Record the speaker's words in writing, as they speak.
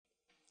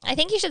I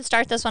think you should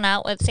start this one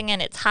out with singing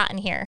It's Hot in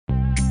Here.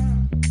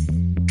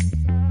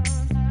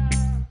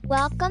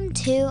 Welcome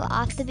to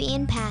Off the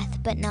Beaten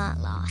Path, but Not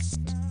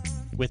Lost.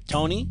 With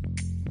Tony,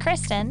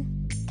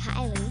 Kristen,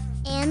 Kylie,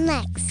 and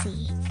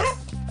Lexi.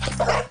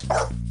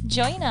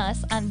 join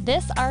us on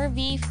this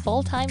RV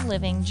full-time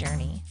living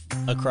journey.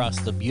 across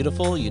the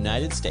beautiful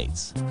United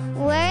States.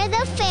 We're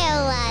the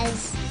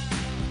Fairlas.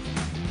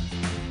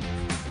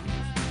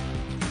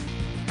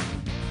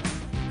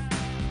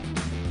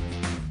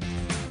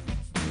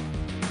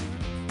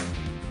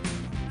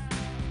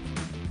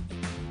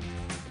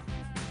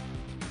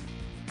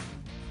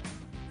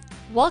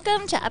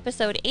 Welcome to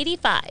episode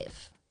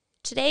 85.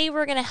 Today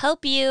we're going to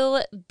help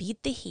you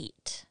beat the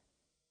heat.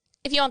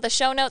 If you want the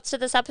show notes to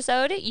this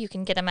episode, you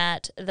can get them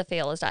at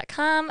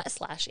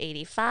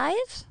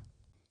thefailas.com/85.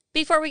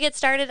 Before we get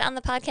started on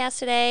the podcast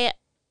today,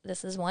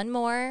 this is one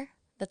more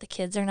that the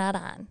kids are not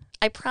on.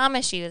 I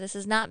promise you, this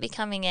is not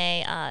becoming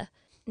a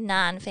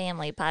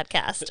non-family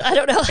podcast. I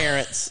don't know.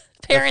 Parents.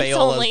 Parents the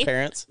Faolas only.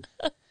 Parents.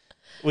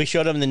 We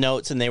showed them the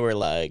notes and they were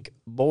like,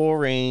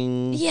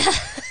 boring. Yeah,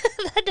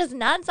 that does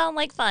not sound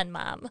like fun,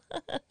 Mom.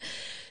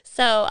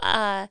 So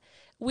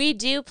we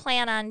do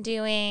plan on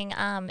doing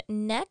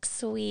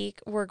next week.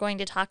 We're going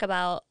to talk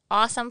about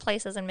awesome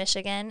places in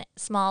Michigan,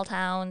 small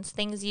towns,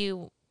 things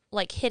you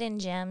like, hidden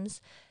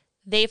gems.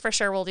 They for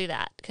sure will do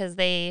that because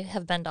they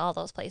have been to all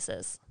those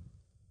places.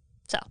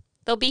 So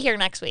they'll be here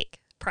next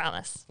week.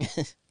 Promise.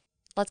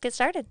 Let's get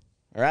started.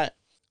 All right.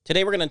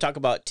 Today we're going to talk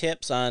about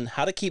tips on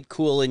how to keep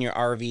cool in your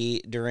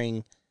RV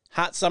during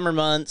hot summer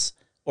months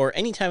or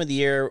any time of the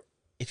year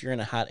if you're in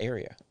a hot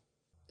area.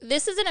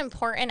 This is an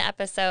important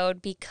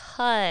episode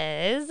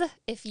because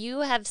if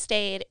you have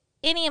stayed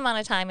any amount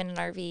of time in an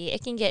RV,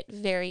 it can get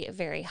very,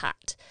 very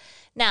hot.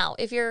 Now,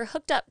 if you're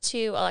hooked up to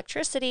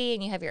electricity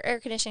and you have your air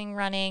conditioning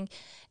running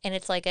and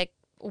it's like a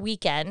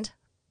weekend,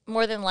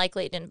 more than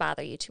likely it didn't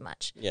bother you too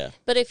much. Yeah.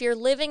 But if you're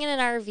living in an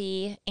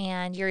RV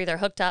and you're either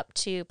hooked up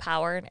to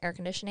power and air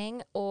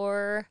conditioning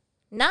or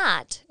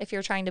not, if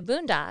you're trying to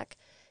boondock,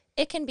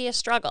 it can be a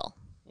struggle.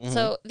 Mm-hmm.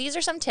 So these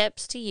are some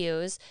tips to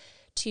use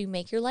to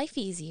make your life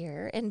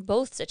easier in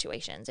both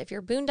situations, if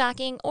you're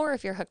boondocking or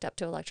if you're hooked up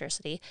to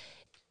electricity.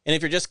 And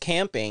if you're just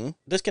camping,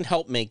 this can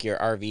help make your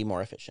RV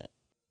more efficient.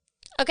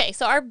 Okay,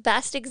 so our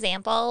best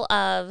example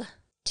of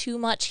too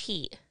much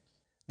heat.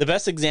 The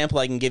best example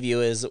I can give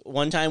you is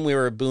one time we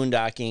were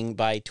boondocking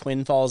by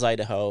Twin Falls,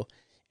 Idaho,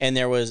 and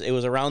it was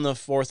around the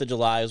 4th of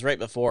July, it was right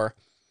before,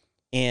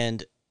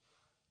 and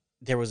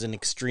there was an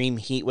extreme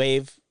heat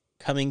wave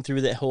coming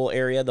through the whole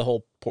area, the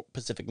whole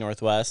Pacific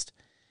Northwest.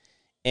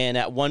 And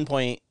at one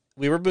point,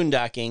 we were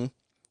boondocking,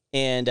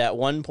 and at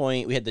one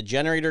point, we had the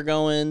generator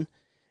going,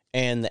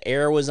 and the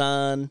air was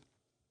on,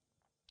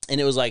 and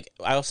it was like,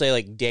 I'll say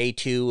like day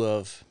 2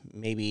 of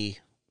maybe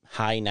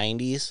high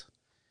 90s,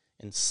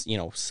 and, you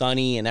know,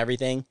 sunny and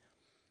everything.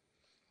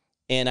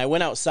 And I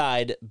went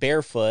outside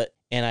barefoot,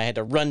 and I had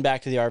to run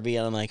back to the RV,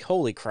 and I'm like,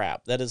 holy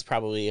crap, that is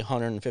probably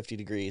 150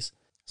 degrees.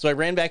 So I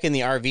ran back in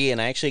the RV,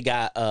 and I actually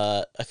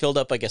I filled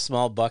up like a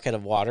small bucket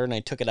of water, and I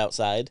took it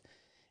outside.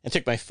 I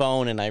took my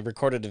phone and I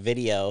recorded a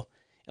video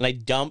and I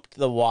dumped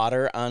the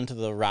water onto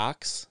the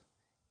rocks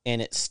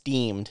and it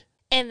steamed.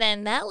 And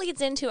then that leads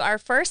into our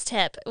first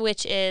tip,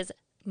 which is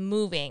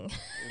moving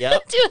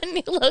Yep. to a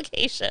new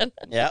location.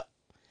 Yep.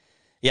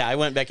 Yeah, I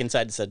went back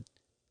inside and said,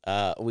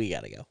 we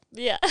got to go.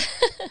 Yeah.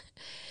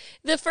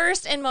 The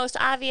first and most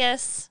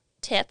obvious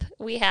tip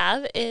we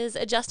have is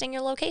adjusting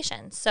your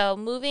location. So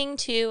moving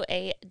to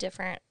a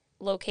different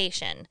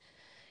location.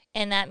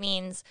 And that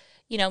means,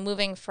 you know,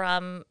 moving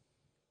from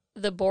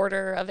the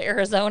border of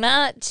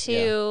Arizona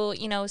to,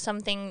 you know,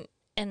 something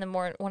in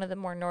one of the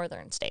more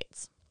northern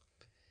states.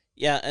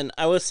 Yeah, and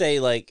I would say,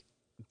 like,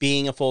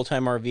 being a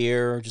full-time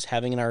RVer or just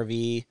having an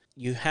RV,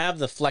 you have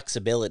the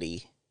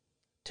flexibility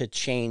to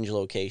change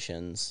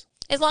locations.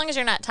 As long as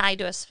you're not tied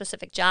to a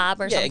specific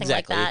job or something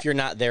exactly. like that. If you're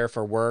not there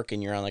for work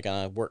and you're on like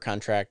a work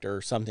contract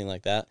or something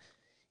like that,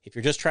 if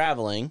you're just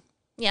traveling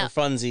for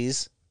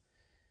funsies,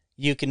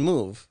 you can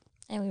move.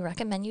 And we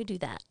recommend you do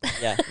that.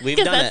 Yeah, we've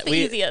done that's it. the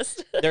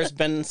easiest. There's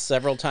been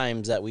several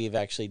times that we've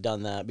actually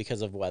done that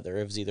because of weather.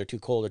 It was either too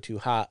cold or too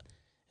hot.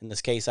 In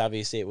this case,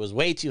 obviously, it was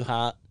way too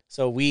hot.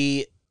 So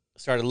we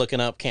started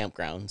looking up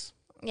campgrounds.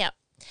 Yep.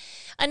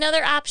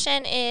 Another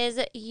option is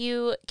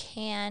you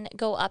can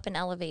go up in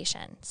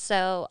elevation.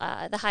 So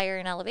the higher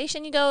in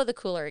elevation you go, the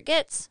cooler it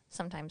gets.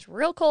 Sometimes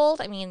real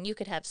cold. I mean, you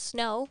could have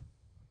snow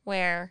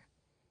where,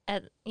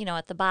 at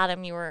the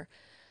bottom you were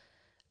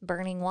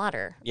burning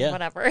water or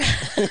whatever.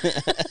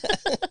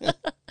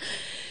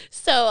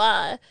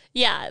 So,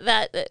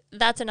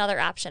 that's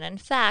another option. In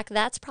fact,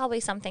 that's probably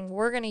something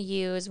we're going to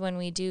use when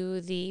we do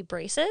the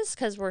braces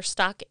because we're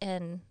stuck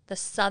in the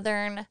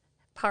southern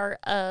part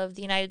of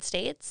the United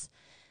States.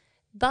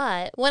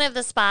 But one of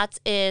the spots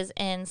is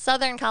in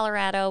southern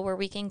Colorado where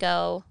we can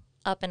go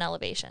up in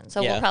elevation.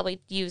 So we'll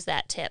probably use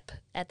that tip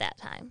at that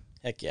time.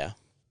 Heck yeah.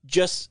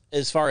 Just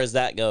as far as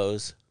that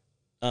goes,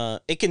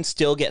 it can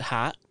still get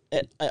hot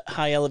at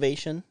high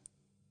elevation.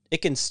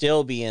 it can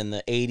still be in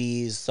the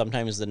 80s,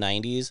 sometimes the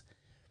 90s,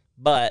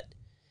 but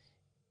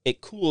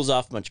it cools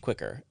off much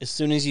quicker. As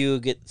soon as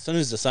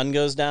the sun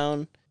goes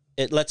down,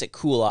 it lets it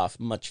cool off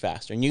much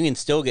faster. And you can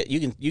still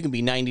you can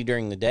be 90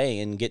 during the day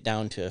and get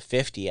down to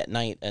 50 at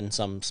night in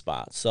some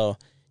spots. So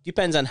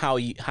depends on how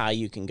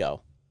you can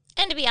go.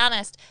 And to be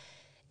honest,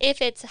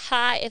 if it's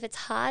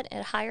hot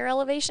at higher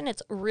elevation,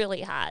 it's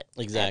really hot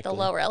Exactly. at the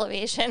lower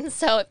elevation.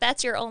 So if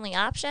that's your only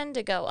option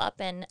to go up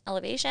in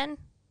elevation,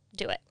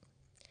 do it.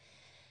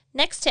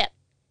 Next tip,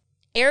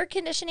 air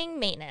conditioning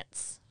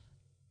maintenance.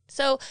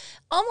 So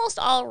almost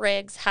all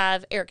rigs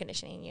have air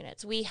conditioning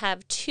units. We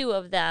have 2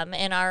 of them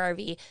in our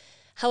RV.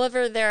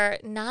 However, they're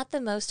not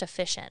the most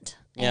efficient,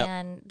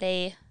 and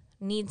they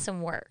need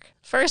some work.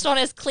 First one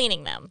is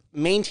cleaning them.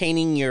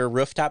 Maintaining your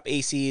rooftop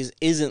ACs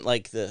isn't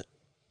like the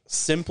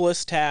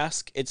simplest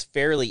task. It's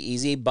fairly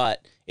easy,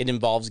 but it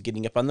involves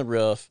getting up on the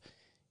roof,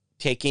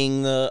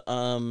 taking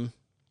the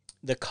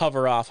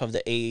cover off of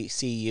the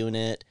AC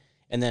unit,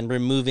 and then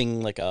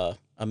removing like a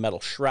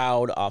metal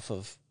shroud off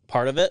of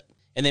part of it.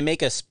 And they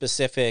make a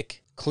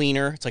specific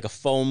cleaner. It's like a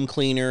foam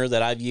cleaner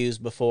that I've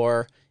used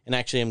before. And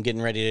actually, I'm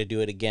getting ready to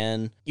do it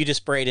again. You just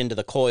spray it into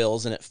the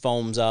coils and it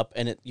foams up.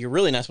 And you're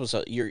really not supposed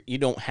to, you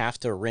don't have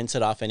to rinse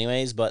it off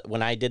anyways. But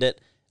when I did it,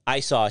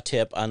 I saw a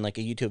tip on like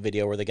a YouTube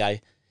video where the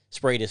guy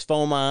sprayed his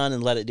foam on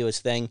and let it do its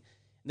thing.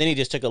 Then he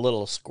just took a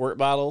little squirt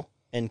bottle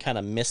and kind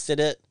of misted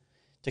it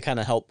to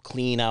kind of help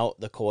clean out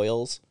the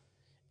coils.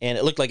 And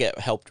it looked like it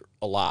helped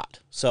a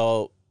lot.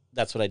 So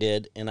that's what I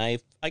did, and I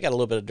got a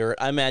little bit of dirt.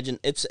 I imagine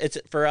it's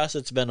for us.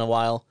 It's been a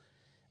while.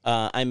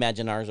 I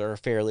imagine ours are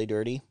fairly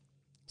dirty,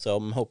 so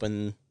I'm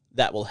hoping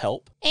that will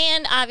help.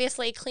 And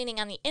obviously, cleaning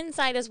on the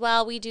inside as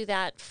well. We do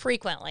that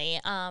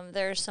frequently.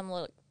 There's some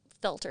little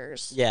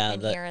filters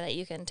in here that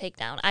you can take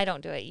down. I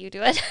don't do it. You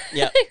do it.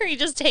 Yeah. You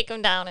just take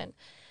them down and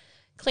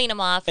clean them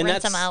off, and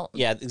rinse them out.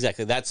 Yeah,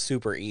 exactly. That's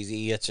super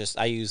easy. It's just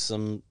I use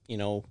some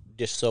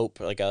dish soap,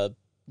 like a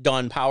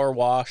Dawn Power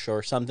Wash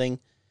or something.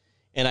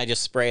 And I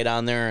just spray it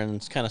on there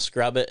and kind of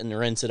scrub it and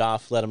rinse it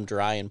off, let them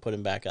dry, and put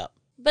them back up.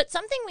 But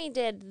something we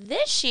did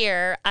this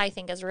year I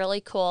think is really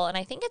cool, and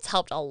I think it's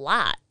helped a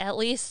lot, at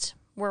least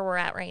where we're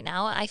at right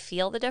now. I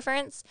feel the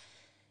difference,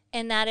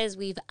 and that is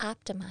we've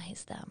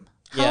optimized them.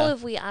 How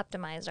have we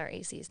optimized our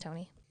ACs,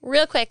 Tony?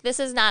 Real quick, this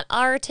is not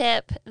our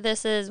tip.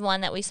 This is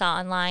one that we saw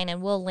online,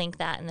 and we'll link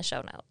that in the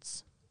show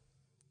notes.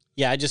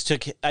 Yeah, I just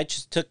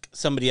took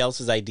somebody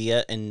else's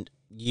idea and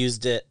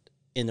used it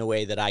in a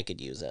way that I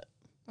could use it.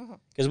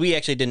 Because we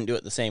actually didn't do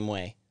it the same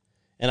way.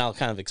 And I'll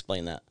kind of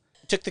explain that.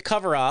 Took the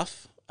cover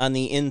off on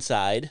the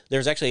inside.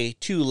 There's actually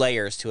 2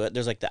 layers to it.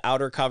 There's like the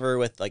outer cover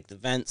with like the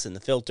vents and the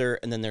filter.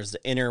 And then there's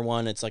the inner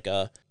one. It's like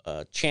a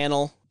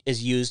channel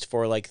is used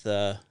for like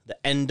the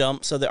end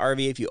dumps of the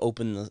RV. If you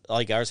open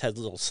like ours has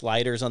little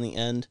sliders on the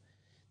end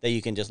that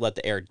you can just let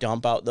the air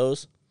dump out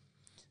those.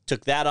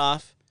 Took that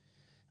off.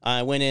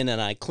 I went in and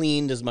I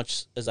cleaned as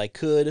much as I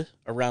could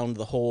around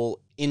the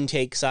whole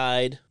intake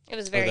side. It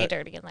was very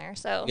dirty in there,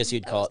 so I guess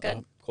you'd call it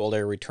the cold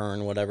air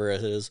return, whatever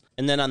it is.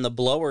 And then on the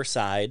blower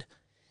side,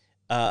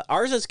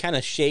 ours is kind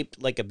of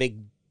shaped like a big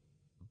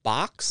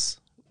box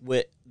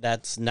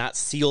that's not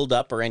sealed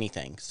up or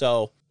anything.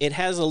 So it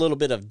has a little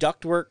bit of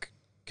ductwork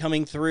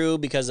coming through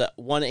because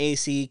one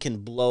AC can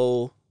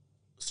blow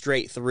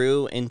straight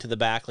through into the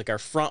back. Like our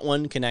front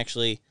one can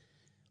actually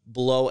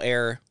blow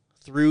air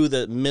through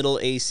the middle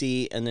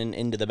AC and then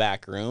into the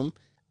back room.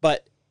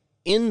 But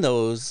in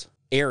those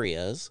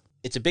areas,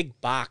 it's a big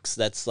box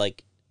that's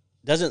like,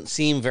 doesn't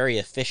seem very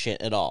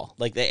efficient at all.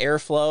 Like the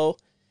airflow,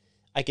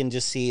 I can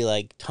just see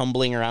like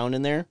tumbling around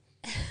in there.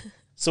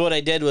 So what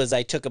I did was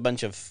I took a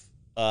bunch of,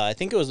 I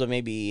think it was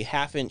maybe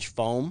 1/2-inch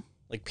foam,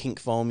 like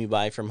pink foam you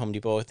buy from Home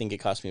Depot. I think it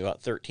cost me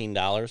about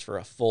 $13 for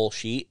a full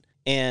sheet.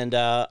 And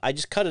I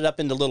just cut it up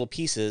into little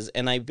pieces.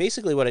 And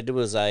what I did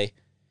was I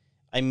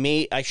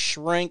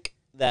shrank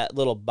that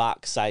little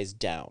box size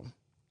down.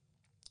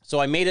 So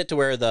I made it to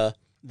where the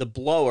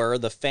blower,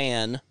 the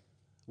fan,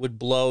 would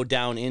blow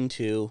down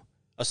into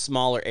a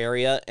smaller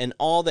area, and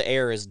all the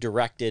air is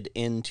directed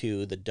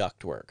into the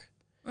ductwork.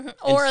 Mm-hmm.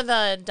 Or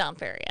the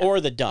dump area. Or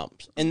the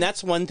dump. And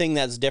that's one thing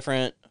that's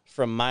different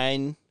from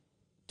mine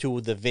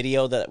to the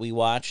video that we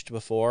watched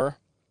before,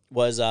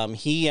 was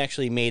he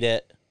actually made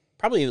it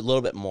probably a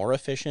little bit more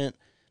efficient,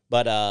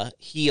 but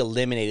he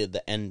eliminated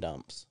the end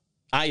dumps.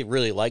 I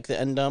really like the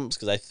end dumps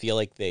because I feel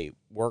like they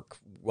work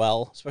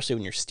well, especially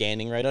when you're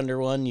standing right under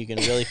one. You can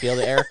really feel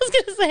the air. I was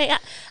going to say,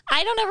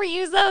 I don't ever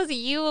use those.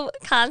 You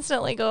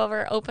constantly go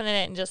over, open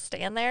it, and just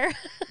stand there.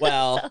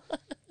 Well,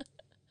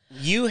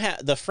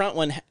 the front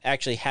one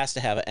actually has to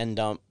have an end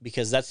dump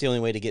because that's the only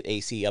way to get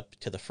AC up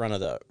to the front of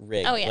the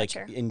rig. Oh, yeah, like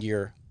sure. into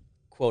your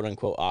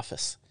quote-unquote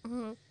office.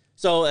 Mm-hmm.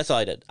 So that's all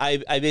I did.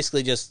 I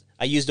basically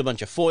I used a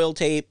bunch of foil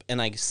tape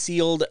and I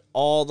sealed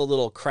all the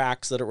little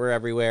cracks that were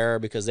everywhere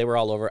because they were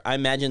all over. I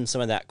imagine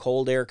some of that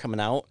cold air coming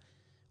out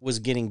was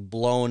getting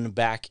blown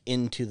back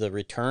into the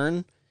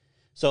return.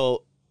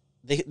 So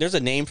there's a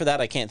name for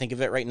that. I can't think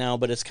of it right now,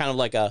 but it's kind of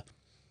like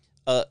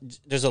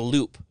there's a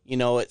loop.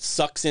 It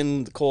sucks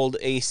in the cold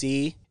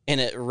AC and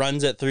it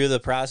runs it through the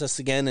process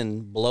again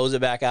and blows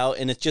it back out,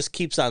 and it just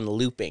keeps on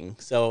looping,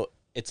 so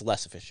it's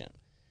less efficient.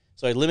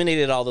 So I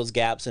eliminated all those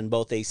gaps in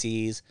both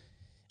ACs.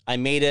 I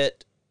made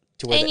it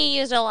to where And you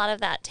used a lot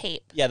of that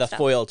tape. the stuff.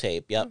 foil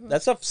tape. Yep.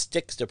 That stuff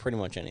sticks to pretty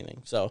much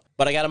anything. So,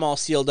 but I got them all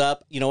sealed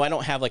up. You know, I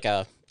don't have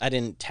I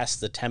didn't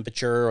test the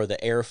temperature or the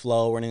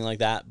airflow or anything like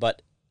that,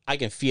 but I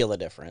can feel a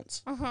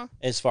difference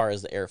as far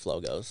as the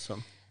airflow goes. So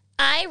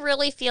I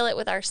really feel it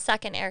with our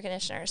second air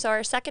conditioner. So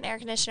our second air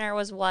conditioner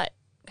was what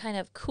kind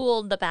of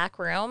cooled the back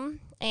room.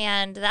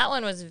 And that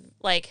one was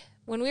like,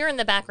 when we were in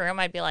the back room,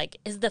 I'd be like,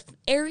 is the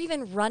air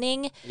even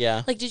running?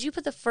 yeah. Like, did you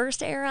put the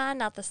first air on,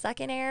 not the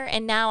second air?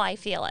 And now I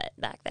feel it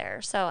back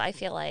there. So I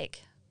feel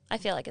like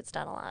it's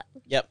done a lot.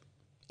 Yep.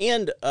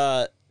 And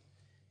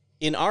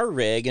in our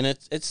rig, and I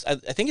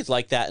think it's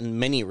like that in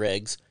many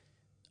rigs,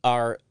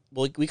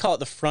 we call it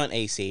the front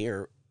AC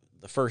or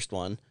the first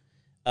one.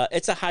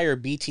 It's a higher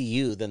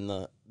BTU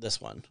than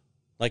this one.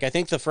 Like I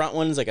think the front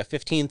one's like a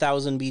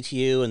 15,000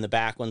 BTU and the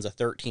back one's a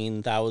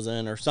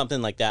 13,000 or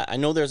something like that. I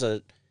know there's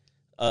a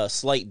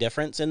slight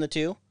difference in the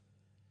two.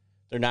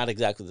 They're not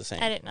exactly the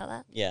same. I didn't know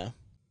that. Yeah.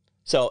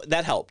 So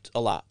that helped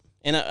a lot.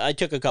 And I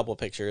took a couple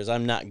pictures.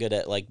 I'm not good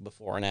at like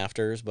before and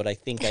afters, but I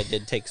think I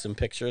did take some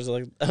pictures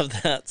of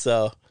that.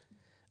 So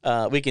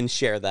we can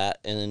share that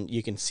and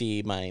you can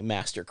see my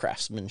master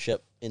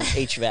craftsmanship in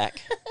HVAC.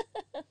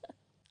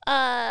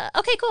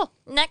 Okay, cool.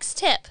 Next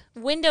tip,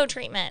 window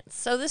treatments.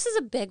 So this is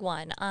a big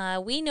one.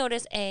 We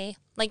notice a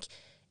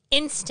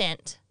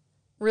instant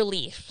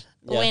relief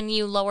when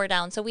you lower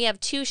down. So we have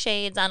 2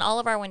 shades on all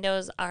of our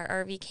windows. Our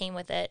RV came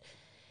with it.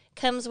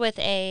 Comes with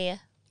a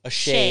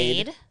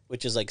shade,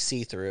 which is like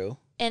see-through.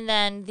 And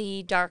then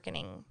the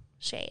darkening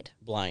shade.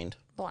 Blind,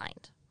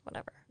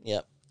 whatever.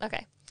 Yep.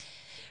 Okay.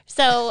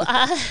 So,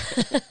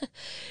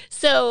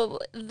 so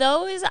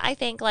those, I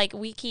think, like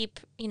we keep,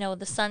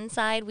 the sun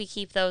side, we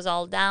keep those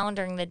all down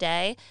during the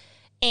day.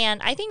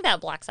 And I think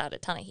that blocks out a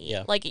ton of heat.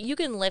 Yeah. Like you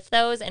can lift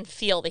those and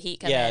feel the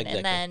heat come in exactly.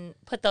 and then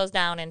put those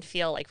down and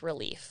feel like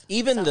relief.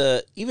 Even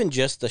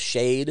just the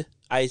shade,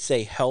 I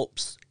say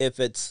helps if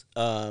it's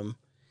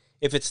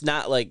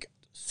not like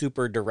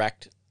super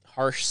direct,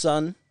 harsh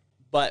sun.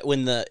 But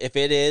if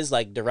it is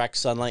like direct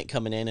sunlight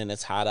coming in and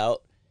it's hot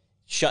out,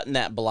 shutting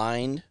that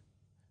blind,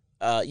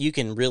 you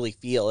can really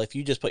feel if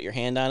you just put your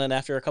hand on it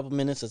after a couple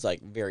minutes, it's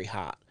like very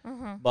hot.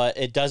 But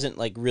it doesn't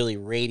like really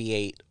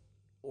radiate,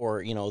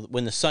 or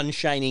when the sun's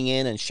shining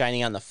in and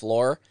shining on the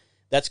floor,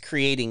 that's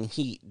creating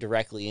heat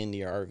directly into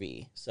your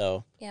RV.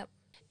 So yep.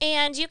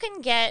 And you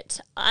can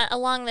get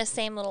along the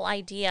same little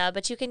idea,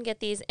 but you can get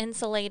these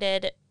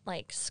insulated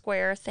like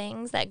square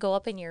things that go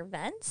up in your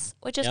vents,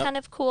 which is kind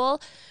of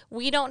cool.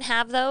 We don't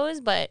have those,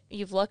 but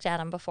you've looked at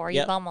them before.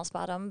 You've almost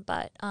bought them,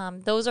 but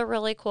those are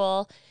really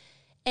cool.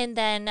 And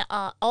then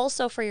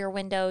also for your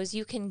windows,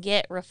 you can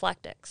get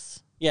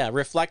Reflectix. Yeah,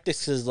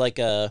 Reflectix is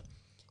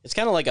it's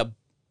kind of like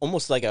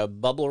almost like a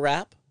bubble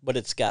wrap, but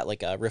it's got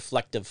like a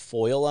reflective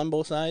foil on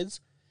both sides.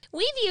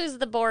 We've used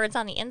the boards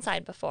on the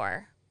inside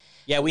before.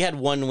 Yeah, we had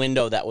one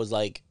window that was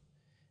like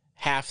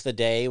half the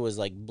day was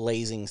like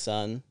blazing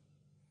sun.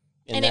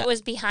 And it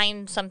was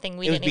behind something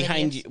we didn't even use. It was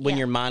behind you when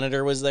your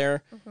monitor was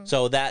there.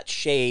 So that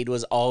shade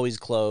was always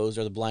closed,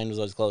 or the blind was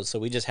always closed. So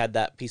we just had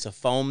that piece of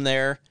foam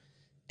there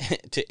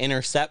to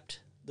intercept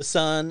the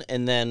sun,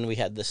 and then we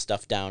had this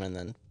stuff down, and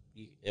then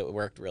it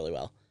worked really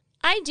well.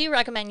 I do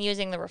recommend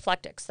using the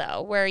Reflectix,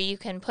 though, where you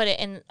can put it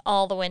in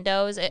all the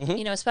windows.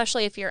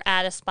 Especially if you're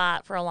at a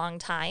spot for a long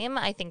time,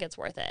 I think it's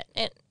worth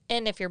it.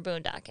 And if you're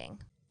boondocking.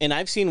 And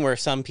I've seen where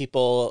some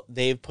people,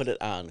 they've put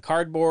it on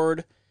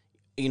cardboard,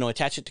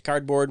 attach it to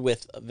cardboard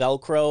with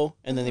Velcro,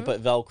 and then they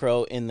put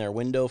Velcro in their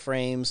window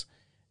frames.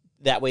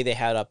 That way they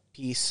had a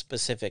piece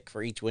specific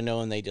for each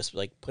window, and they just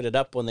like put it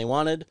up when they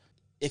wanted.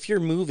 If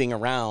you're moving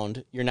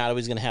around, you're not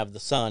always going to have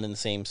the sun in the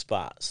same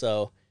spot.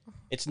 So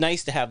it's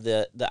nice to have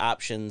the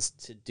options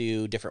to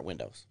do different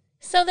windows.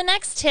 So the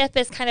next tip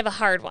is kind of a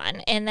hard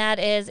one, and that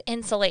is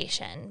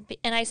insulation.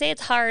 And I say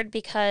it's hard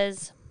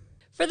because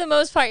for the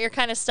most part, you're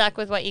kind of stuck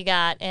with what you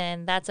got,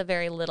 and that's a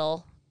very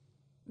little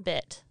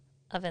bit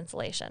of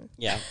insulation.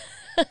 Yeah.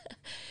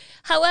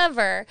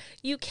 However,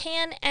 you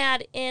can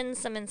add in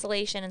some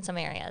insulation in some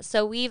areas.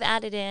 So we've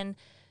added in,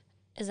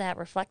 is that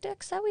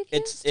Reflectix that we've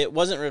used?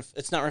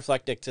 It's not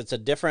Reflectix. It's a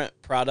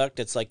different product.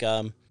 It's like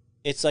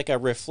a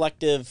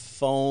reflective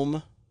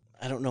foam.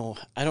 I don't know.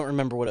 I don't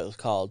remember what it was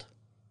called.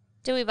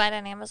 Did we buy it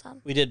on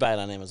Amazon? We did buy it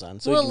on Amazon.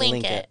 So we'll we can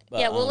link it.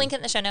 But, we'll link it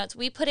in the show notes.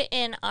 We put it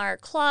in our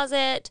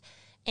closet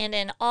and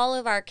in all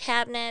of our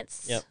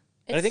cabinets. Yep.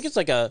 I think it was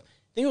like a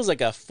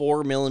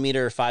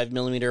 4mm,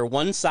 5mm.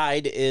 One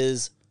side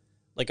is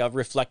like a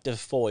reflective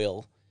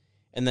foil,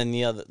 and then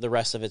the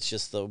rest of it's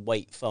just the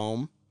white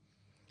foam.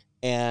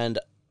 And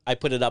I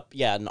put it up,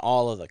 in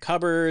all of the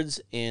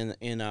cupboards, in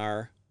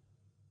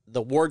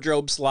the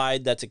wardrobe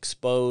slide that's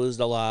exposed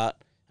a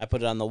lot. I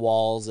put it on the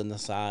walls and the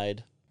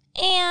side.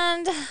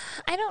 And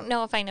I don't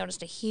know if I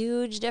noticed a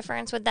huge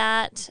difference with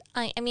that.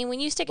 I mean, when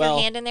you stick your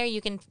hand in there,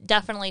 you can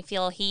definitely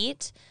feel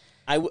heat.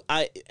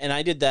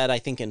 I did that, I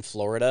think, in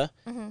Florida,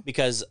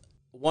 because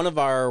one of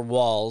our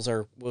walls,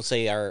 or we'll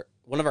say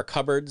one of our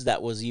cupboards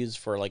that was used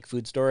for like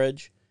food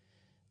storage,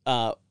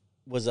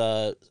 was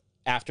a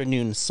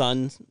afternoon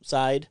sun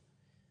side,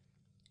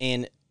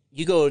 and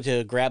you go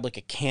to grab like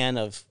a can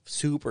of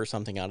soup or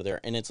something out of there,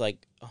 and it's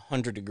like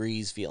 100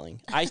 degrees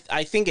feeling. I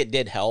think it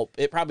did help.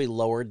 It probably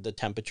lowered the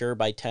temperature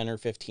by 10 or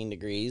 15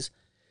 degrees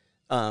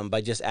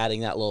by just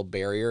adding that little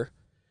barrier.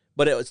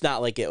 But it's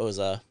not like it was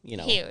a,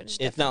 Huge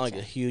it's not like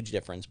difference, a huge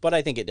difference, but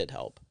I think it did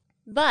help.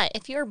 But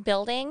if you're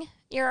building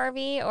your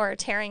RV or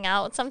tearing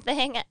out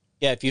something,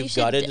 Yeah, if You you've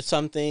should gutted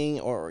something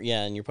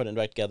and you're putting it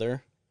back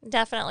together.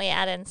 definitely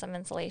add in some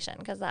insulation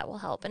because that will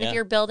help. And Yeah. if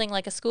you're building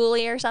like a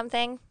schoolie or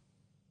something,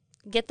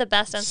 get the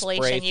best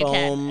insulation Spray you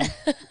foam,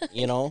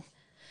 can.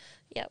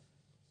 Yep.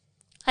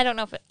 I don't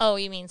know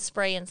if you mean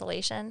spray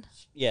insulation?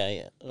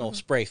 Yeah. No,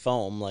 spray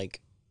foam like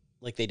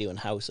they do in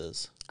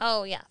houses.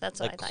 Oh, yeah,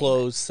 that's what Like I thought you meant.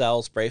 closed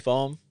cell spray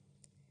foam.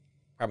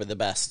 Probably the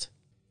best.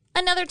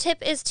 Another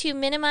tip is to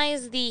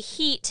minimize the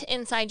heat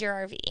inside your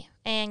RV.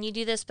 And you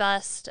do this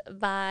best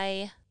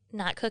by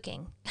not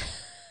cooking,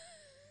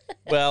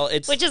 Well,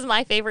 it's which is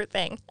my favorite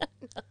thing.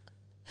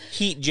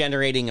 heat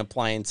generating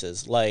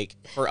appliances. Like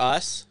for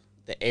us,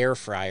 the air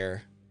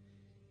fryer.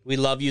 We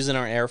love using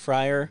our air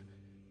fryer,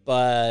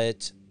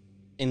 but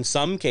in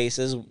some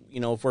cases,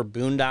 if we're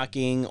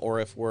boondocking or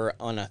if we're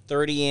on a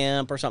 30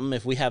 amp or something,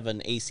 if we have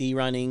an AC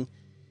running,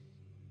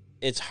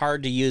 it's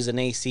hard to use an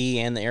AC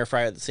and the air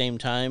fryer at the same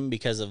time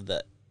because of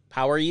the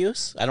power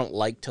use. I don't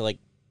like to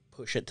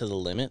push it to the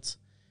limits.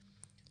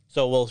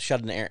 So we'll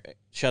shut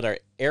our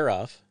air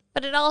off.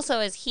 But it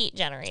also is heat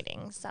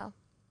generating, so.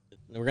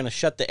 We're going to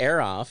shut the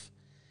air off.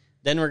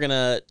 Then we're going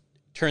to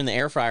turn the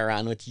air fryer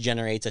on, which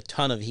generates a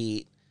ton of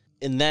heat.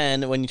 And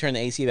then when you turn the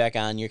AC back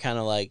on, you're kind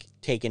of like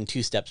taking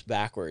 2 steps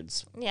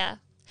backwards. Yeah.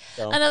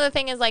 So, Another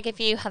thing is like if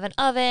you have an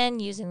oven,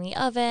 using the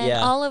oven,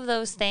 Yeah. all of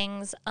those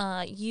things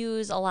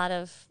use a lot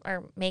of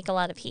or make a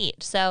lot of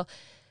heat. So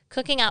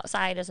cooking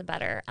outside is a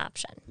better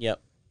option. yep.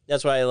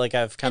 That's why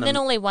I've kind And then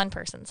of only one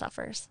person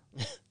suffers.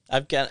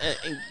 but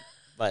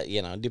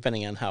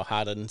depending on how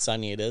hot and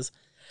sunny it is.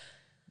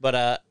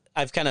 But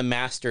I've kind of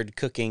mastered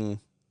cooking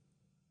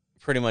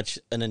pretty much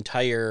an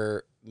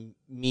entire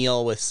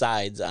meal with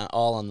sides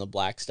all on the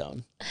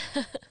Blackstone.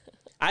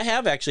 I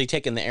have actually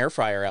taken the air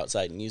fryer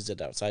outside and used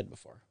it outside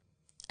before.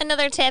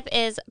 Another tip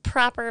is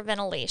proper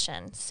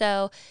ventilation.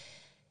 So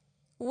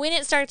when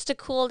it starts to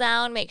cool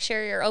down, make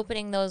sure you're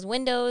opening those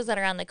windows that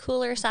are on the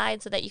cooler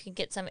side so that you can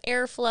get some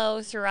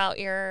airflow throughout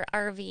your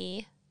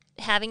RV.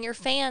 Having your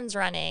fans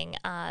running,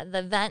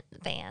 the vent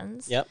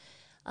fans. Yep.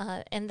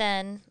 And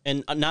then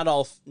And not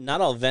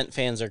all vent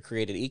fans are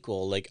created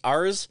equal. Like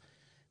ours,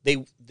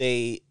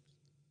 they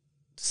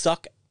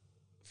suck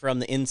from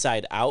the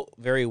inside out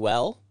very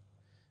well.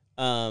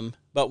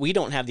 But we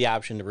don't have the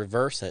option to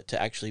reverse it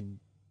to actually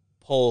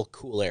pull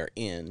cool air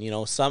in.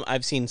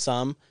 I've seen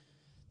some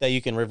that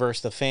you can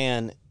reverse the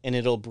fan and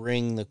it'll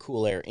bring the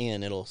cool air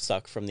in. It'll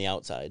suck from the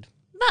outside.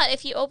 But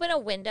if you open a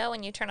window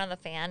and you turn on the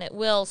fan, it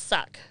will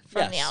suck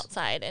from the Yes.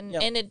 outside, and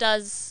Yep. and it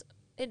does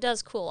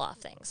cool off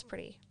things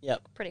pretty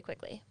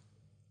quickly.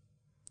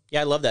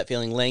 Yeah, I love that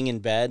feeling laying in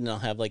bed and I'll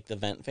have the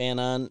vent fan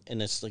on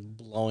and it's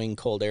blowing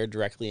cold air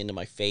directly into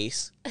my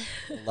face.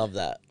 Love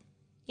that.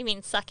 You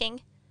mean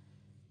sucking?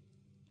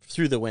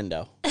 Through the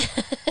window.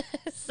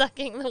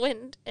 Sucking the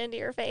wind into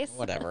your face?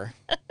 Whatever.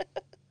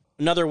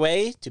 Another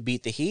way to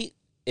beat the heat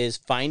is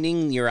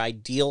finding your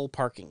ideal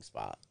parking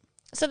spot.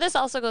 So this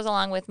also goes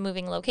along with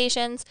moving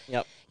locations.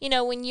 Yep.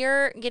 When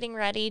you're getting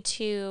ready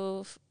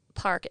to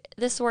park,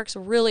 this works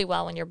really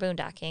well when you're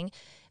boondocking.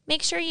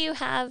 Make sure you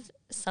have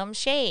some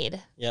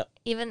shade. Yep.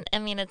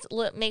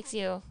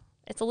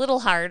 It's a little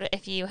hard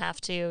if you have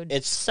to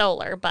It's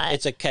solar, but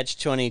It's a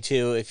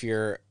catch-22 if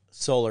you're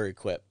solar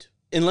equipped.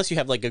 Unless you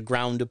have a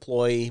ground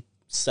deploy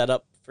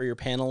setup for your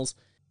panels.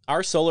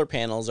 Our solar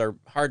panels are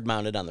hard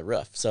mounted on the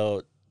roof.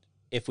 So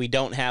if we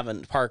don't have a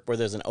park where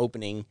there's an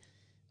opening,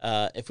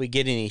 if we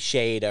get any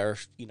shade, our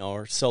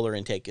solar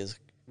intake is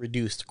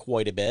reduced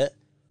quite a bit.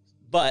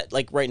 But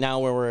right now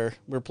where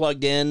we're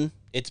plugged in,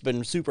 it's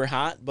been super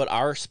hot, but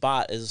our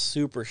spot is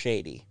super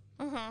shady.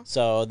 Mhm.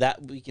 So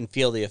that we can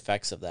feel the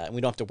effects of that, and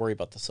we don't have to worry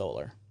about the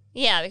solar.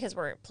 yeah, because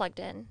we're plugged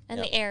in, and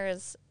Yep. the air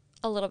is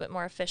a little bit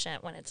more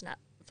efficient when it's not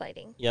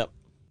fighting. Yep.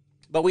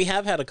 But we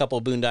have had a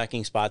couple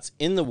boondocking spots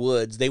in the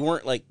woods. They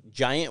weren't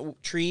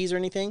giant trees or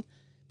anything,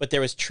 but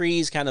there was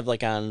trees kind of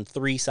on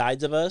 3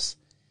 sides of us,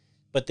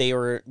 but they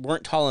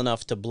weren't tall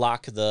enough to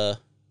block the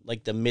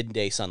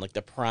midday sun,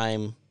 the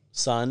prime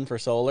sun for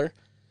solar.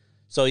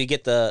 So you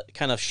get the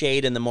kind of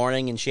shade in the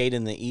morning and shade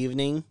in the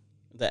evening,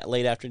 that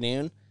late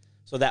afternoon.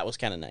 So that was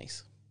kind of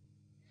nice.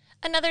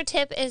 Another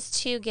tip is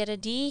to get a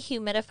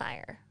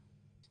dehumidifier.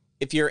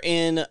 If you're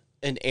in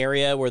an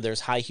area where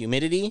there's high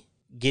humidity,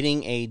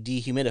 getting a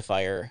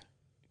dehumidifier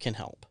can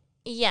help.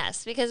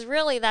 Yes, because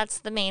really that's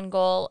the main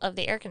goal of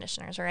the air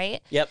conditioners,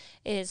 right? Yep.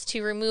 Is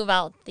to remove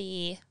out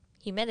the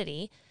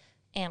humidity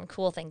and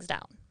cool things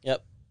down.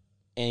 Yep.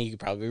 And you could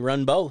probably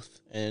run both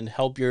and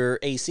help your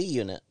AC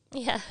unit.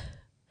 Yeah.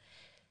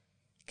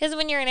 Because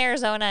when you're in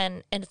Arizona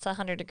and it's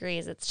 100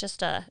 degrees, it's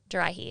just a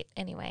dry heat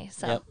anyway.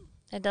 So Yep.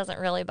 it doesn't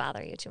really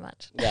bother you too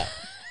much. Yeah.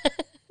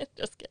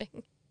 Just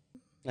kidding.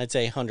 I'd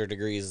say 100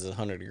 degrees is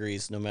 100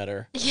 degrees no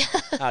matter Yeah.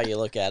 how you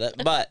look at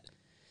it. But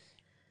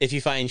if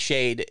you find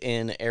shade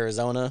in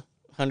Arizona,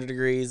 100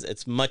 degrees,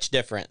 it's much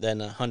different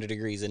than 100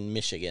 degrees in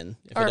Michigan.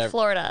 Or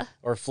Florida.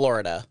 Or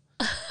Florida.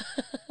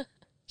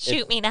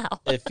 Shoot me now.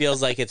 It feels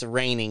like it's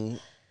raining.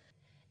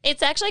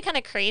 It's actually kind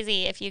of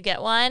crazy if you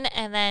get one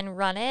and then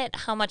run it,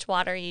 how much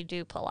water you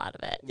do pull out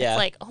of it. Yeah. It's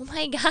like, oh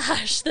my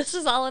gosh, this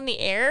is all in the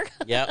air.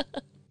 Yep.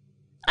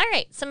 All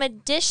right, some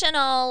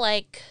additional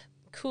like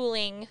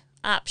cooling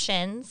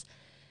options.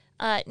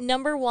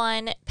 Number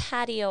 1,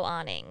 patio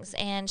awnings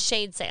and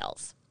shade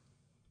sails.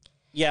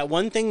 Yeah,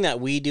 one thing that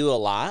we do a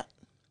lot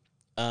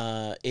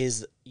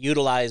is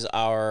utilize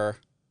our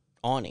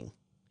awning,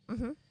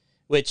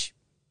 which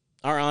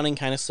our awning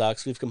kind of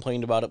sucks. We've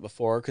complained about it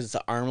before because it's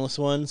an armless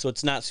one, so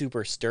it's not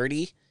super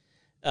sturdy.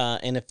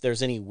 And if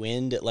there's any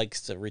wind, it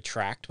likes to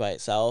retract by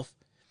itself.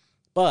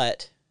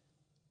 But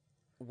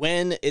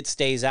when it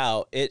stays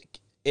out,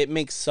 it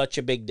makes such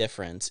a big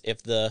difference.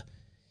 If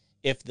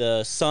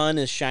the sun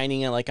is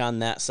shining like on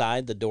that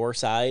side, the door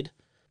side,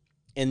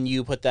 and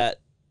you put that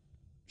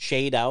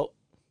shade out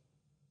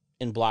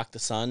and block the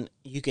sun,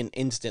 you can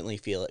instantly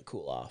feel it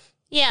cool off.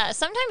 Yeah,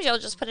 sometimes you'll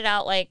just put it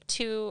out like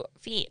 2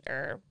 feet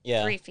or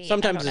 3 feet.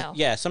 Sometimes, I don't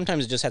know.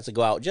 sometimes it just has to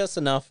go out just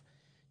enough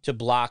to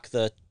block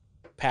the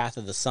path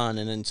of the sun,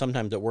 and then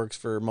sometimes it works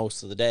for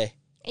most of the day.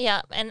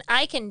 Yeah, and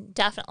I can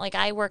definitely, like,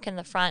 I work in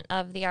the front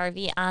of the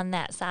RV on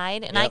that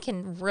side, and I Yep.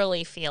 can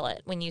really feel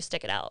it when you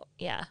stick it out.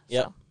 Yeah.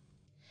 Yep. So.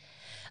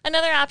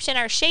 Another option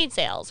are shade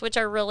sails, which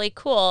are really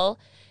cool.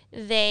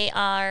 They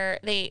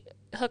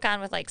hook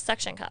on with like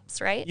suction cups,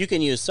 right? You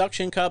can use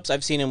suction cups.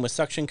 I've seen them with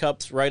suction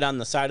cups right on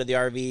the side of the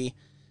RV.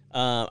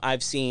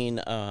 I've seen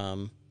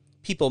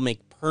people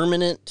make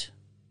permanent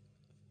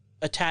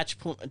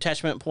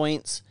attachment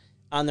points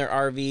on their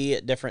RV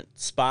at different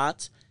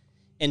spots.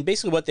 And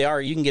basically what they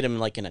are, you can get them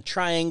like in a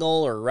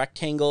triangle or a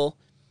rectangle.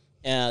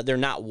 They're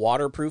not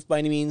waterproof by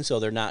any means, so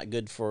they're not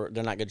good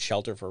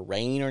shelter for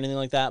rain or anything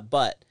like that.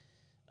 But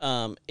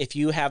if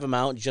you have them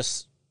out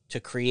just to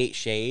create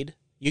shade,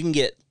 you can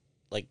get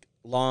like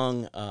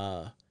long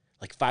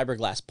like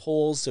fiberglass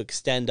poles to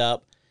extend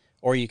up,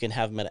 or you can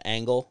have them at an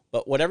angle.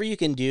 But whatever you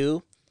can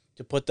do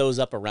to put those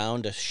up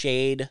around to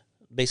shade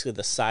basically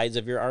the sides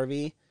of your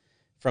RV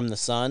from the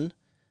sun,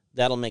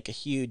 that'll make a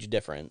huge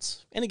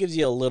difference. And it gives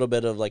you a little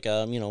bit of like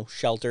a,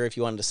 shelter if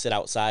you wanted to sit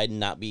outside and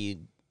not be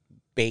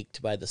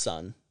baked by the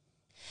sun.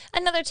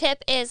 Another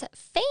tip is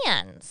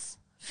fans.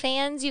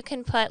 Fans you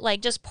can put,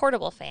 like just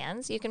portable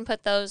fans, you can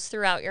put those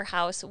throughout your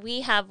house.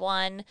 We have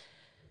one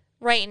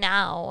right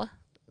now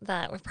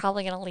that we're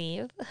probably going to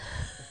leave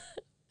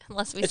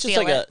unless we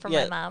steal it from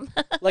my mom.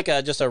 Like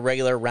just a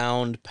regular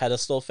round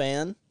pedestal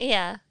fan.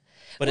 Yeah.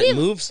 But it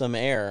moves some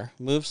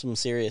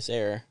serious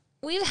air.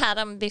 We've had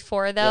them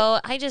before, though.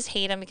 Yep. I just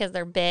hate them because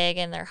they're big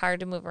and they're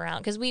hard to move around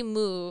because we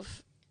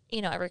move,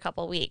 every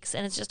couple of weeks,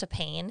 and it's just a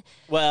pain.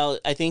 Well,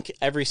 I think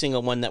every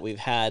single one that we've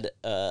had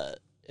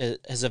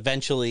has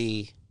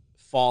eventually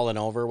fallen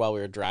over while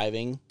we were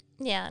driving.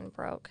 Yeah, and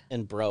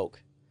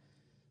broke.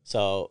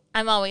 So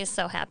I'm always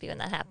so happy when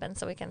that happens,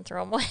 so we can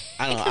throw them away.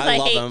 I don't know. I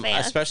love them,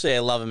 especially I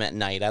love them at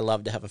night. I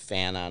love to have a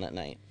fan on at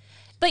night.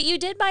 But you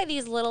did buy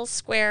these little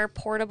square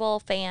portable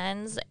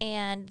fans,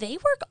 and they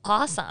work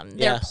awesome.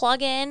 They're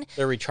plug-in.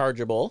 They're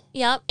rechargeable.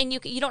 Yep, and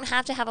you don't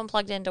have to have them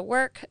plugged in to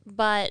work,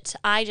 but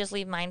I just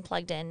leave mine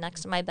plugged in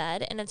next to my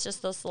bed, and it's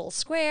just this little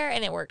square,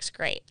 and it works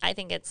great. I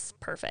think it's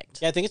perfect.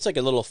 Yeah, I think it's like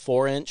a little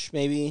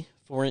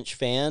 4-inch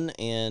fan,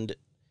 and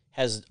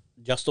has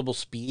adjustable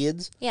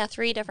speeds. Yeah,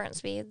 3 different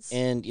speeds.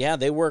 And yeah,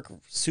 they work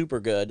super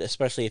good,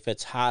 especially if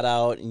it's hot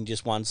out and you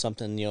just want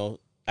something,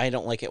 I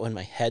don't like it when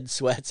my head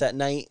sweats at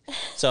night.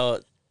 So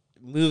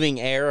moving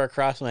air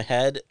across my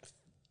head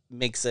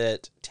makes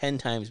it 10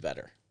 times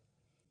better.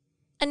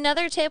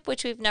 Another tip,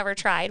 which we've never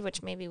tried,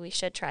 which maybe we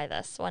should try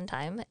this one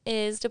time,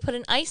 is to put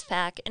an ice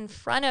pack in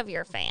front of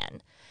your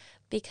fan,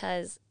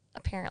 because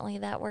apparently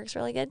that works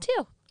really good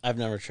too. I've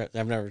never tried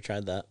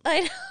that.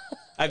 I know.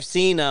 I've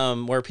seen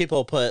where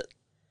people put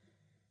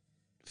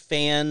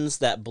fans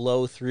that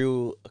blow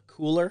through a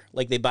cooler,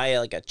 like they buy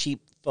like a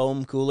cheap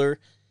foam cooler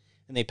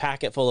and they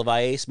pack it full of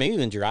ice, maybe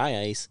even dry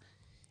ice,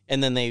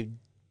 and then they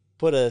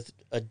put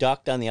a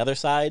duct on the other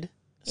side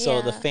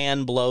so the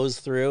fan blows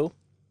through,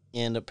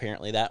 and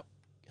apparently that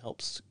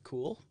helps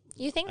cool.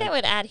 You think that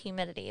would add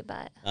humidity,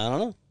 but I don't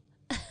know.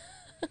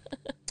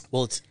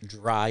 Well, it's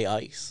dry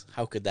ice.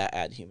 How could that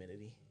add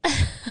humidity?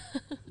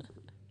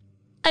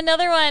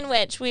 Another one,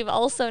 which we've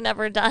also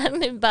never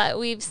done, but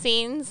we've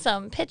seen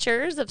some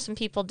pictures of some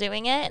people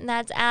doing it, and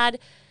that's add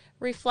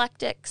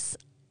Reflectix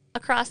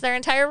across their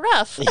entire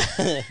roof.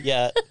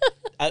 Yeah.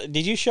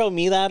 Did you show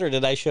me that, or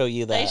did I show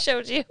you that? I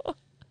showed you.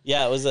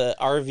 Yeah, it was a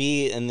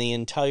RV, and the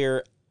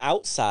entire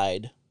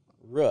outside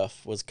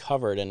roof was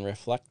covered in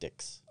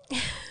Reflectix.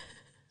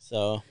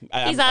 So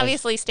he's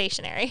obviously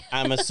stationary.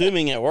 I'm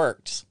assuming it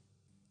worked.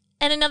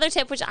 And another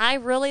tip, which I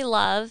really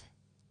love,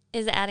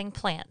 is adding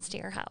plants to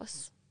your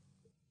house.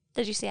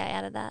 Did you see I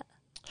added that?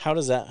 How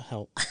does that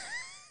help?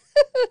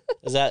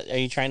 Are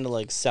you trying to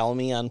like sell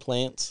me on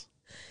plants?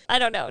 I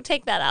don't know.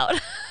 Take that out.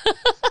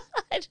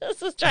 I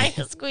just was trying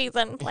to squeeze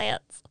in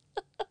plants.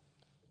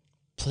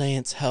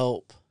 Plants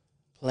help.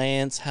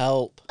 Plants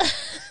help.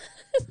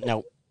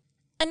 No.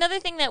 Another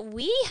thing that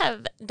we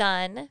have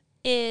done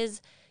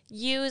is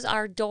use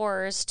our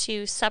doors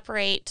to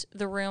separate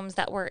the rooms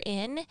that we're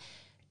in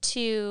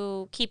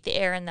to keep the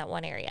air in that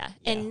one area.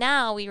 Yeah. And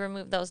now we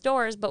remove those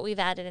doors, but we've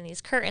added in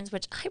these curtains,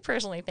 which I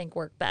personally think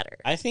work better.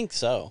 I think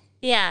so.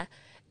 Yeah.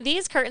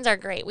 These curtains are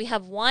great. We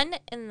have one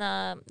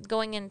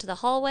going into the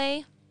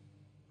hallway,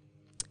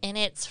 and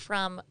it's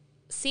from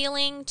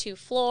ceiling to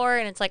floor,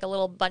 and it's like a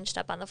little bunched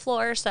up on the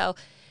floor. So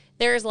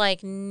there's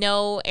like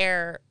no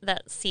air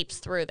that seeps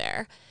through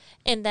there.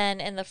 And then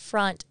in the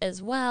front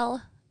as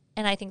well.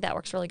 And I think that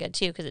works really good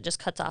too, because it just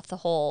cuts off the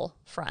whole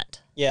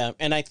front. Yeah.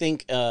 And I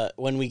think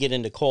when we get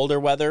into colder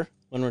weather,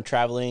 when we're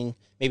traveling,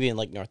 maybe in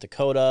like North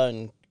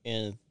Dakota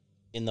and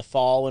in the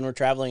fall when we're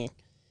traveling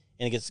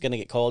and it's going to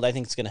get cold, I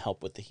think it's going to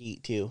help with the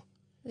heat too.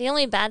 The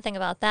only bad thing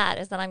about that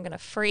is that I'm going to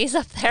freeze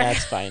up there.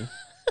 That's fine.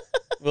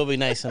 We'll be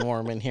nice and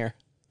warm in here.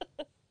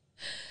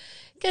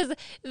 Because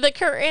the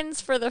curtains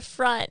for the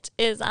front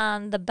is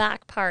on the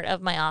back part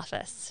of my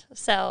office.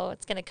 So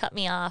it's going to cut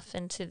me off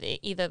into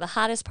either the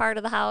hottest part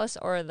of the house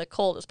or the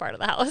coldest part of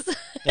the house.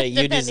 Hey,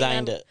 you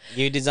designed it.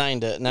 You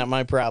designed it. Not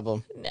my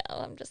problem. No,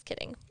 I'm just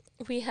kidding.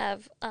 We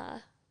have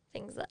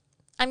things that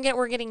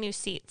we're getting new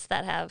seats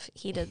that have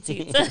heated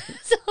seats.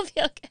 So it'll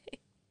be okay.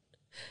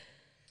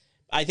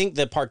 I think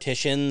the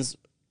partitions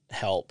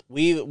help.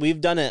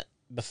 We've done it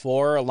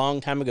before a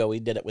long time ago. We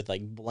did it with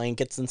like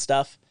blankets and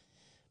stuff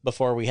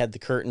before we had the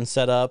curtain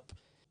set up.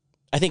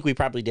 I think we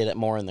probably did it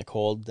more in the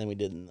cold than we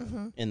did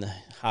in the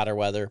hotter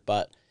weather,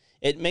 but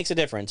it makes a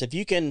difference. If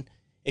you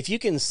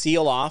can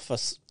seal off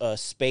a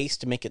space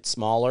to make it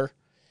smaller,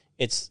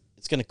 it's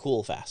going to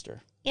cool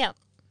faster. Yeah.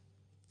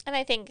 And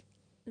I think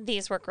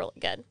these work really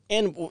good.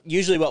 And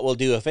usually what we'll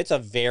do, if it's a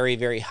very,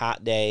 very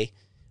hot day,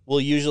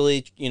 we'll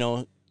usually,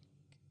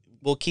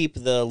 we'll keep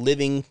the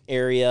living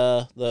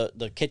area,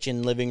 the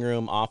kitchen, living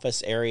room,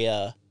 office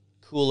area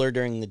cooler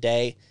during the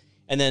day.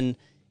 And then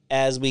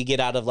as we get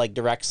out of like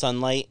direct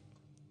sunlight,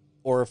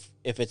 or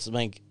if it's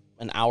like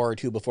an hour or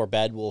two before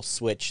bed, we'll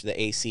switch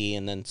the AC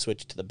and then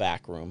switch to the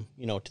back room,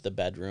 to the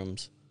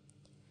bedrooms.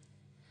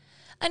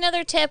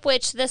 Another tip,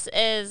 which this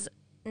is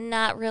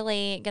not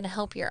really going to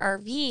help your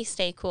RV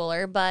stay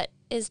cooler, but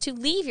is to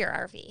leave your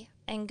RV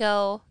and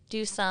go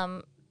do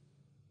some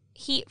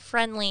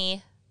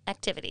heat-friendly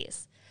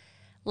activities.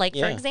 Like,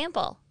 for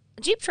example,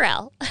 a Jeep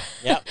trail.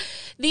 Yep.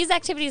 These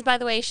activities, by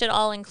the way, should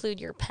all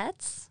include your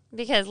pets,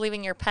 because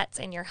leaving your pets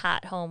in your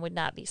hot home would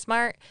not be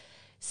smart.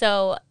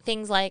 So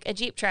things like a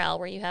Jeep trail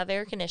where you have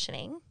air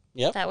conditioning,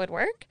 that would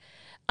work.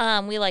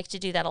 We like to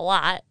do that a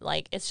lot.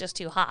 Like, it's just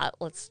too hot.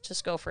 Let's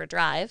just go for a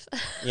drive.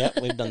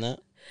 Yep, we've done that.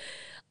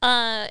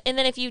 And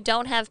then if you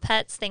don't have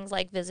pets, things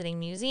like visiting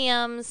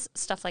museums,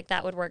 stuff like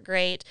that would work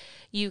great.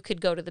 You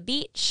could go to the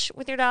beach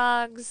with your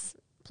dogs,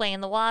 play in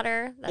the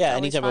water. That's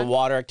any type fun. of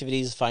water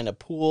activities, find a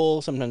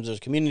pool. Sometimes there's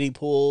community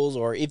pools,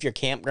 or if you're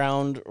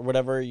campground or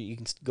whatever, you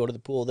can go to the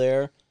pool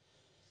there.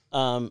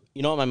 You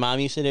know what my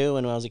mom used to do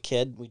when I was a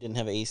kid? We didn't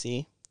have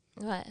AC.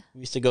 What?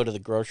 We used to go to the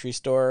grocery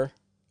store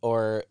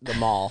or the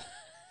mall.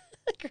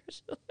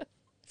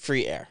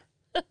 Free air.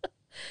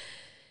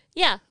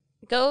 Yeah.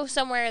 Go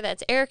somewhere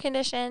that's air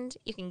conditioned.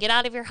 You can get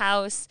out of your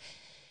house.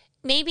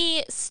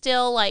 Maybe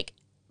still like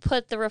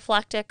put the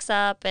Reflectix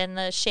up and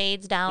the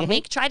shades down.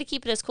 Try to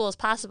keep it as cool as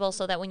possible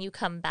so that when you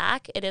come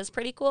back, it is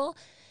pretty cool.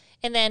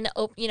 And then,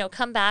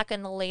 come back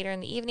later in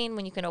the evening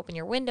when you can open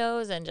your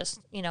windows and just,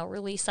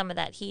 release some of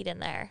that heat in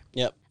there.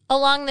 Yep.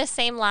 Along the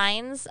same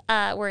lines,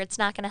 where it's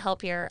not going to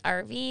help your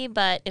RV,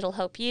 but it'll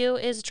help you,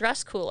 is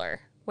dress cooler.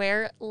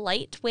 Wear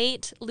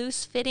lightweight,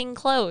 loose-fitting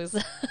clothes.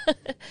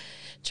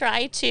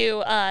 Try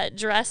to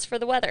dress for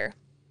the weather.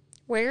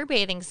 Wear your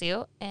bathing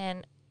suit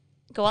and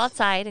go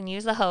outside and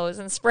use the hose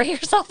and spray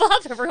yourself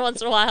off every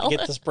once in a while.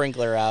 Get the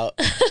sprinkler out.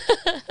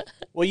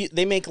 Well,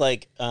 they make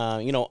like,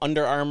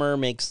 Under Armour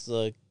makes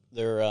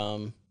their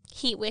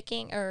heat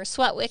wicking or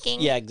sweat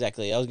wicking. Yeah,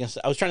 exactly. I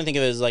was trying to think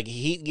of it as like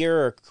heat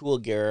gear or cool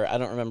gear. I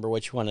don't remember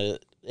which one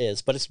it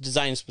is, but it's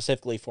designed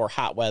specifically for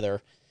hot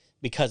weather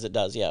because it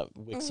does,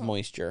 wicks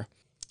moisture.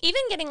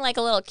 Even getting like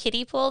a little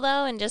kiddie pool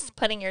though, and just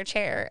putting your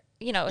chair,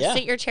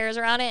 sit your chairs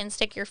around it and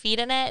stick your feet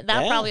in it.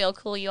 That probably will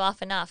cool you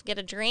off enough. Get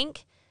a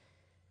drink.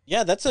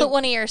 Yeah, put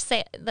one of your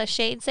the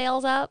shade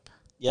sails up.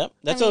 Yep,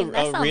 that's that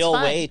a real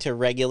fun. way to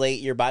regulate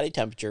your body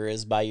temperature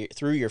is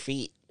through your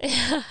feet.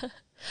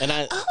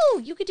 And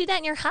you could do that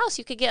in your house.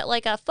 You could get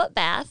like a foot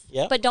bath,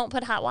 but don't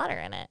put hot water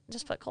in it.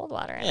 Just put cold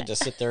water in it. Yeah,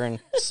 just sit there and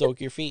soak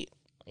your feet.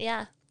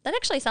 Yeah, that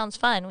actually sounds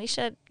fun. We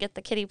should get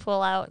the kiddie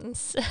pool out and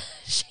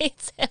shade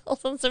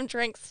sails and some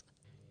drinks.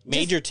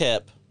 Major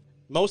tip,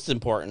 most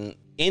important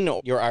in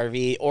your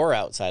RV or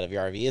outside of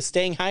your RV is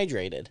staying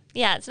hydrated.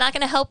 Yeah, it's not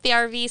going to help the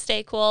RV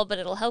stay cool, but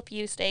it'll help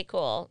you stay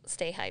cool.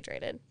 Stay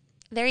hydrated.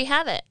 There you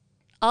have it.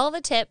 all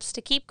the tips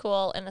to keep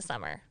cool in the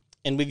summer.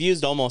 And we've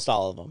used almost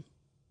all of them.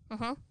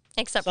 Mm-hmm.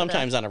 Except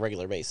sometimes on a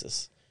regular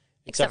basis.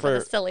 Except for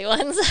the silly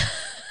ones.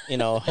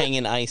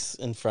 Hanging ice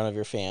in front of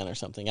your fan or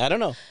something. I don't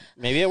know.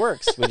 Maybe it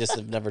works. We just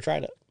have never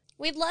tried it.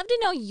 We'd love to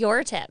know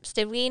your tips.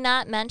 Did we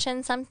not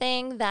mention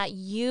something that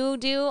you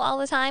do all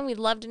the time? We'd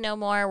love to know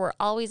more. We're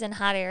always in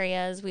hot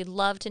areas. We'd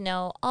love to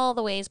know all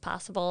the ways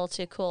possible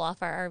to cool off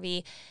our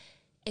RV.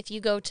 If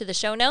you go to the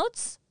show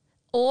notes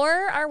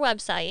or our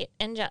website,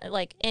 and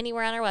like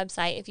anywhere on our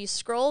website, if you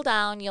scroll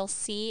down, you'll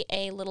see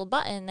a little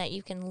button that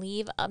you can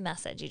leave a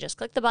message. You just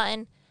click the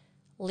button,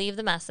 leave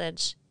the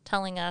message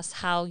telling us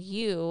how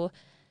you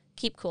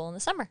keep cool in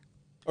the summer.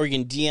 Or you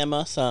can DM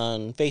us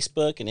on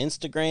Facebook and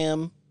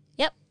Instagram.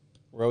 Yep.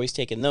 We're always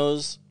taking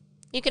those.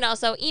 You can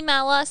also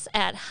email us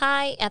at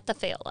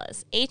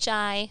hi@thefailas,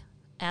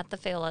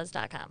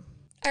 hi@thefailas.com.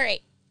 All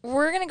right,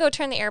 we're going to go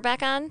turn the air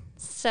back on,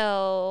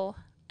 so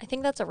I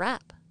think that's a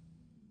wrap.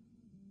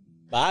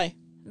 Bye.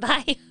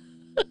 Bye.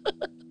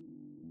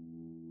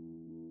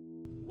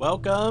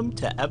 Welcome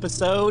to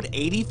episode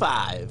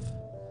 85.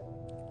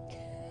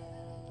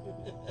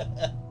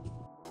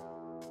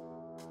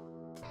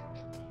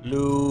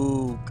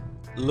 Luke,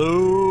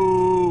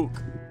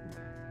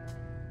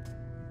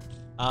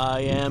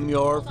 I am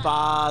your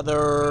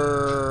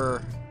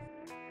father.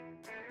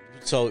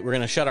 So we're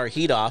going to shut our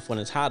heat off when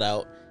it's hot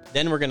out.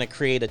 Then we're going to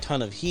create a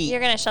ton of heat. You're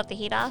going to shut the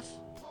heat off?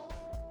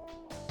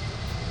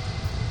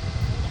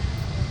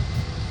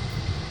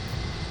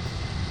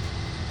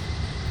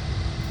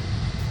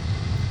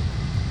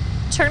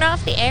 Turn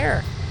off the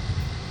air.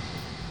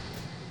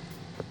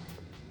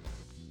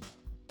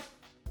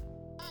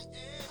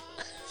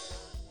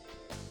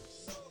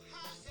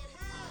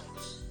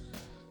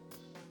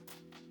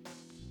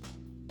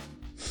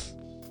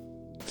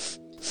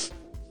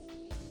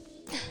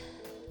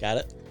 Got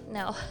it?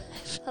 No,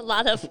 a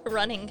lot of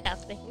running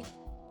happening.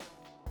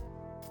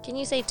 Can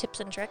you say tips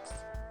and tricks?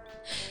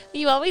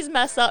 You always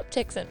mess up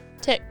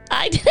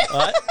I did.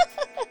 What?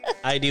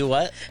 I do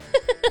what?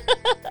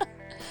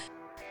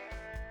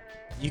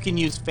 You can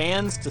use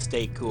fans to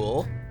stay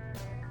cool.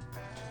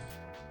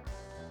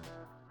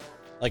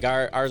 Like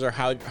ours are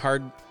hard.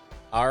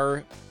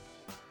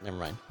 Never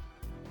mind.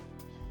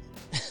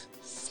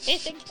 Say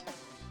it again.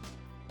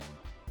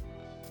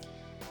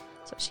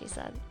 That's what she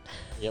said.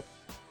 Yep.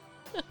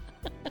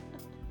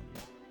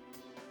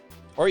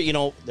 Or,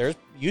 there's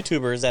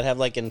YouTubers that have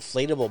like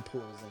inflatable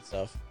pools and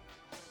stuff.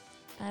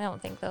 I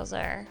don't think those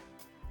are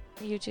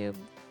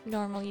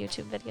normal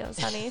YouTube videos,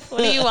 honey.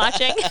 What are you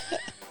watching?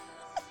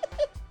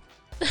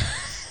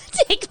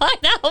 Take mine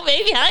out.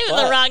 Maybe I'm in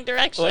the wrong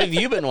direction. What have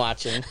you been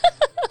watching?